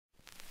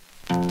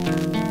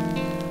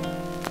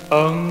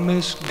A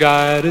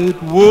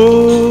misguided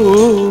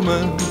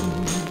woman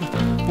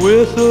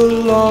with a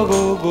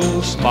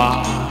lovable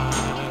smile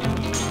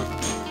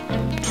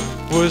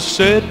was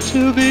said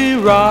to be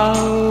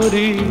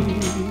rowdy,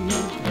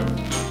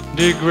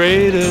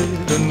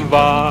 degraded and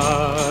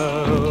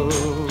vile,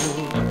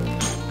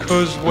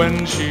 'cause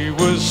when she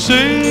was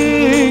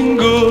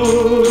single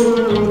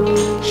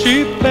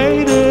she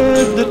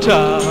painted the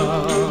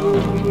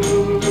town,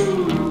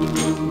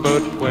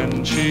 but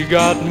when she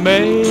got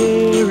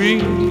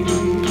married,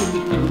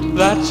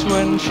 that's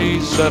when she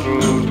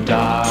settled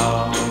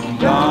down,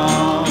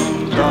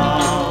 down,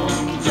 down,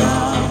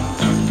 down.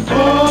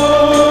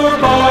 Poor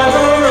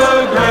Barbara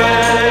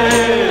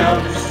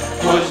Graham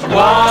was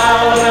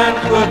wild and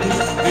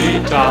couldn't be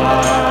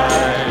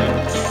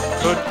tied,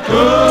 but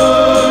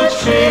could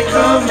she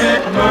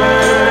commit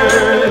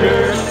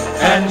murder,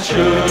 and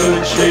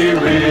should she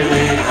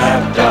really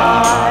have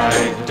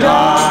died,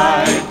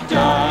 died,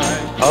 died?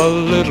 A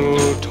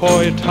little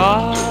toy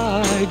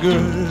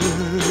tiger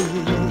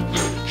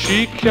she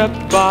kept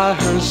by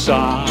her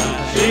side,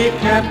 she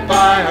kept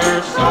by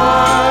her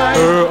side,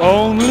 her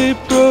only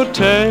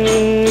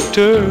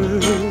protector,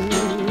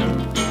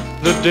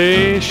 the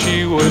day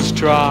she was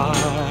tried,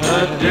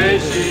 the day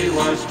she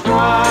was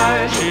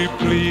tried. She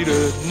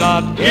pleaded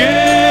not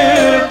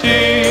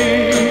guilty,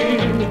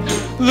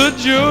 the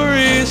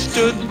jury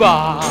stood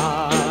by,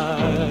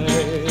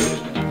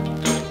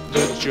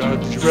 the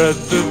judge read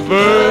the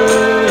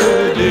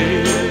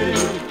verdict,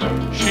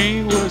 she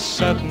was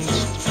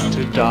sentenced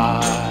to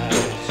die,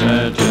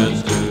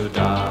 sentenced to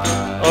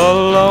die. A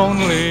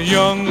lonely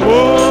young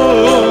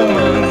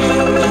woman,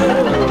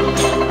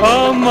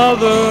 a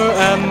mother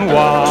and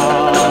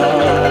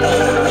wife,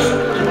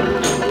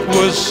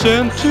 was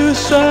sent to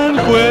San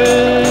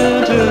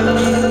Quentin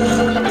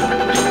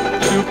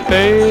to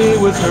pay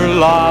with her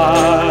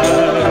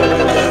life.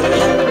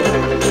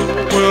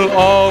 We'll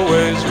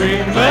always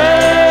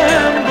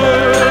remember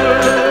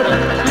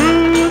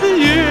through the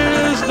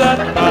years that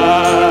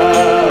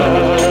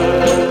passed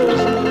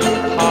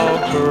how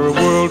her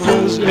world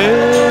was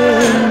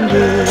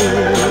ended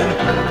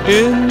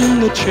in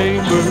the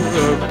chamber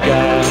of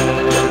gas.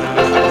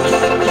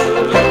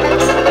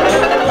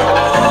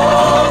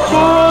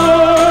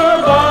 Poor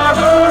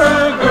Barbara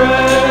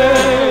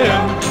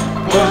Graham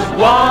was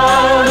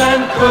wild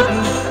and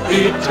couldn't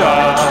be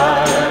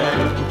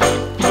tied,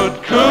 but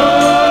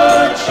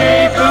could she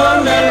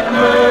commit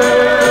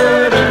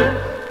murder,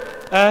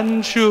 and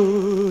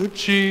should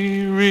she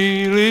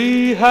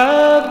really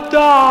have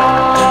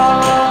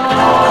died?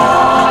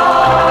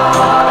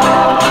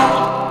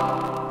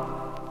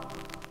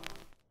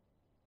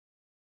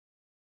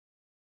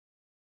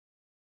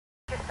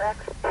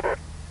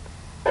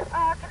 Can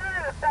I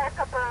have a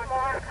backup or a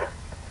mark?